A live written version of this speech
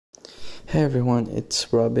Hey everyone,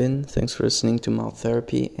 it's Robin. Thanks for listening to Mouth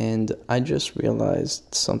Therapy. And I just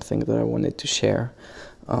realized something that I wanted to share.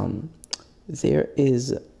 There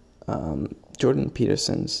is Jordan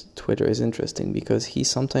Peterson's Twitter is interesting because he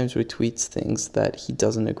sometimes retweets things that he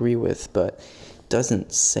doesn't agree with, but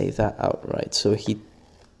doesn't say that outright. So he'd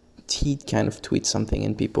kind of tweet something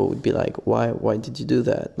and people would be like, why did you do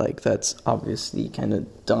that? Like, that's obviously kind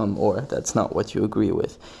of dumb, or that's not what you agree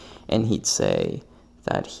with. And he'd say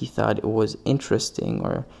that he thought it was interesting,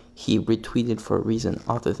 or he retweeted for a reason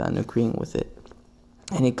other than agreeing with it.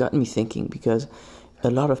 And it got me thinking, because a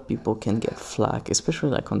lot of people can get flack, especially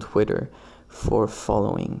like on Twitter, for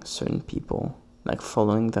following certain people, like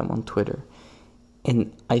following them on Twitter.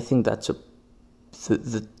 And I think that's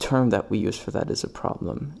the term that we use for that is a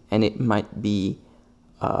problem, and it might be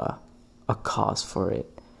a cause for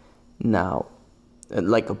it. Now,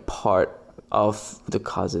 like a part of the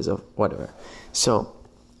causes of whatever. So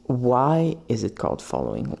why is it called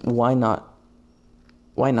following? Why not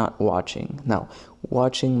watching? Now,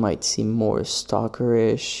 watching might seem more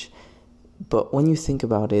stalkerish, but when you think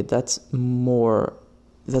about it, that's more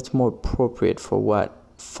appropriate for what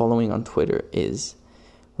following on Twitter is.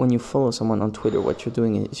 When you follow someone on Twitter, what you're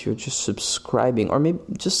doing is you're just subscribing, or maybe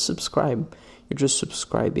just subscribe. You're just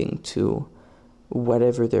subscribing to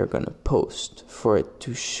whatever they're going to post for it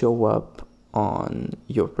to show up on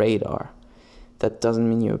your radar. That doesn't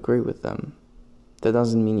mean you agree with them. That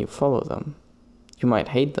doesn't mean you follow them. You might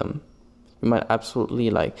hate them. You might absolutely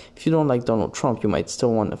if you don't like Donald Trump, you might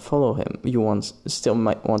still want to follow him. Still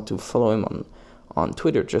might want to follow him on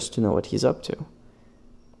Twitter just to know what he's up to.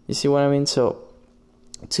 You see what I mean? So,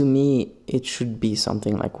 to me, it should be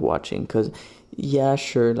something like watching. Because, yeah,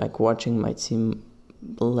 sure, watching might seem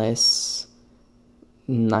less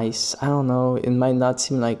nice. I don't know. It might not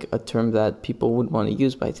seem like a term that people would want to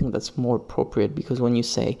use, but I think that's more appropriate, because when you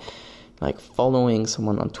say following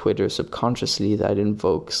someone on Twitter, subconsciously that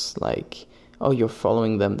invokes oh, you're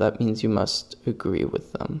following them, that means you must agree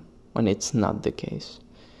with them, when it's not the case.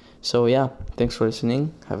 So yeah, thanks for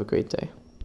listening. Have a great day.